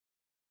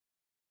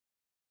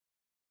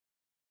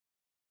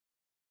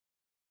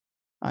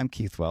I'm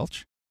Keith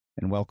Welch,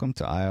 and welcome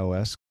to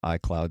iOS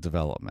iCloud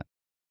Development.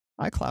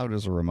 iCloud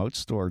is a remote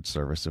storage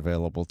service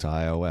available to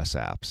iOS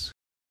apps.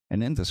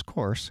 And in this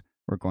course,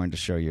 we're going to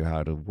show you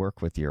how to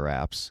work with your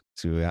apps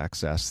to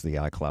access the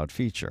iCloud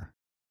feature.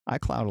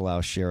 iCloud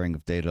allows sharing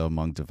of data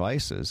among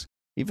devices,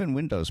 even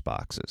Windows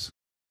boxes.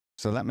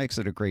 So that makes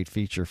it a great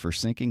feature for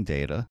syncing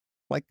data,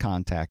 like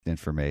contact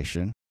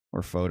information,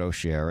 or photo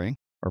sharing,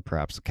 or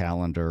perhaps a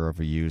calendar of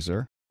a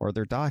user, or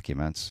their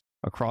documents,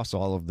 across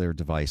all of their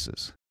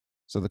devices.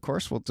 So the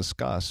course will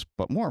discuss,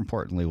 but more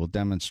importantly, will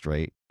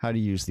demonstrate how to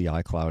use the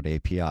iCloud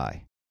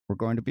API. We're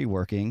going to be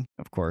working,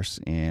 of course,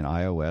 in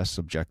iOS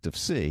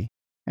Objective-C,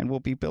 and we'll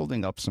be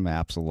building up some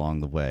apps along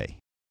the way.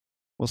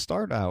 We'll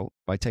start out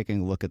by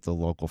taking a look at the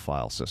local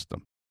file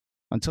system.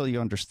 Until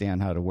you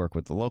understand how to work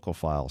with the local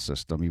file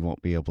system, you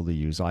won't be able to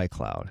use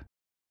iCloud.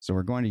 So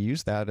we're going to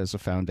use that as a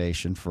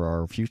foundation for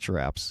our future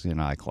apps in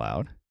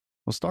iCloud.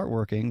 We'll start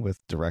working with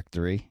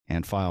directory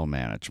and file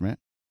management,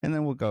 and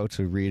then we'll go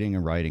to reading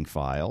and writing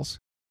files,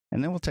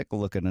 and then we'll take a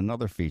look at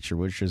another feature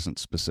which isn't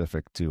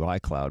specific to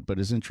iCloud but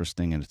is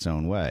interesting in its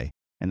own way,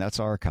 and that's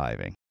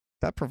archiving.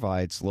 That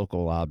provides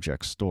local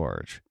object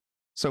storage,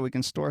 so we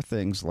can store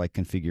things like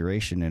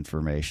configuration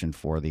information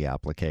for the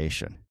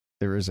application.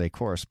 There is a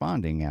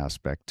corresponding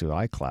aspect to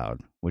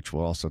iCloud, which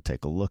we'll also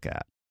take a look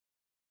at.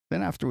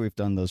 Then after we've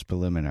done those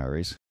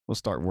preliminaries, we'll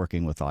start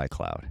working with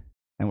iCloud.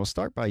 And we'll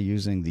start by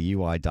using the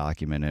UI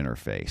document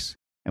interface,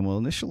 and we'll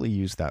initially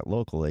use that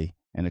locally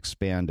and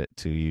expand it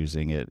to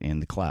using it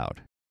in the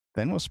cloud.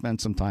 Then we'll spend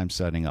some time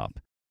setting up.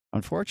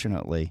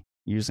 Unfortunately,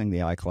 using the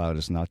iCloud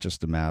is not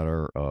just a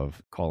matter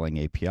of calling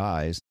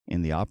APIs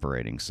in the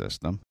operating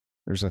system.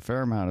 There's a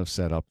fair amount of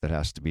setup that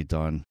has to be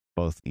done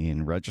both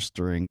in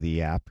registering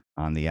the app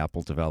on the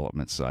Apple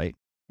development site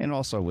and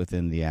also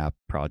within the app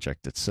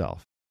project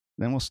itself.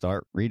 Then we'll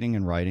start reading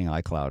and writing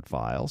iCloud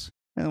files,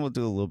 and then we'll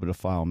do a little bit of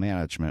file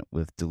management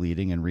with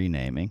deleting and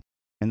renaming,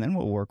 and then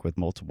we'll work with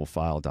multiple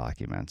file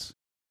documents,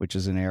 which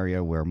is an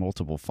area where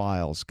multiple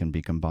files can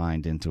be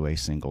combined into a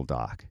single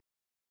doc.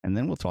 And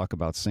then we'll talk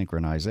about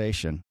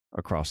synchronization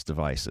across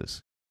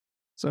devices.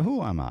 So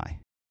who am I?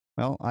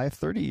 Well, I have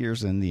 30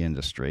 years in the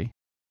industry.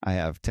 I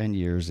have 10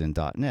 years in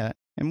 .NET,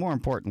 and more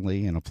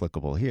importantly, and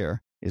applicable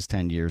here, is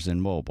 10 years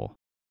in mobile.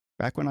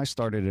 Back when I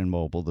started in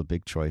mobile, the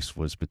big choice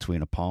was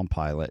between a Palm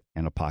Pilot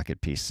and a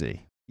Pocket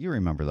PC. You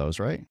remember those,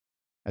 right?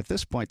 At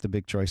this point, the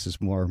big choice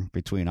is more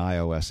between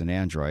iOS and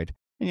Android,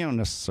 and you don't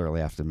necessarily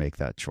have to make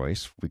that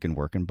choice. We can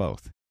work in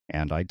both,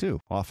 and I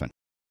do often.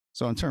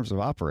 So in terms of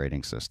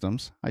operating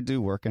systems, I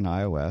do work in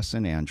iOS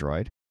and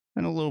Android,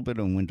 and a little bit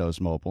in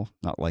Windows Mobile,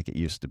 not like it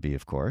used to be,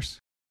 of course.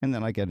 And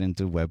then I get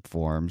into web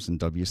forms and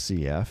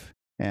WCF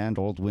and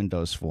old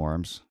Windows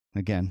forms.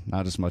 Again,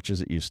 not as much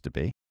as it used to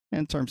be.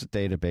 In terms of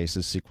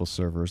databases, SQL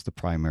Server is the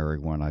primary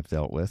one I've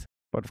dealt with.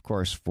 But of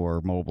course, for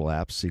mobile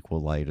apps,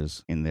 SQLite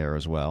is in there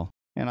as well.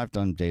 And I've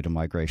done data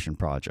migration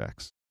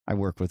projects. I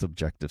work with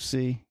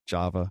Objective-C,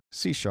 Java,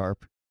 C#,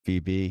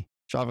 VB,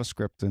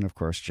 JavaScript, and of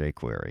course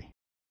jQuery.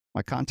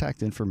 My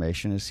contact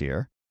information is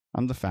here.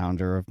 I'm the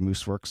founder of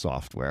Mooseworks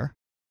Software,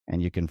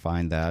 and you can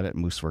find that at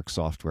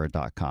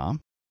mooseworkssoftware.com.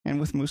 And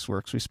with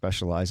Mooseworks, we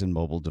specialize in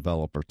mobile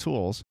developer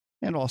tools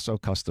and also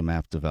custom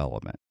app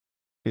development.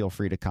 Feel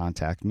free to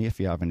contact me if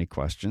you have any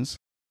questions,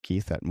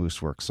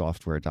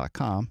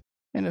 keith@mooseworkssoftware.com.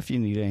 And if you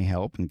need any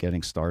help in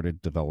getting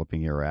started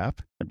developing your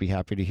app, I'd be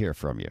happy to hear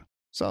from you.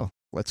 So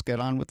let's get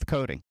on with the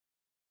coding.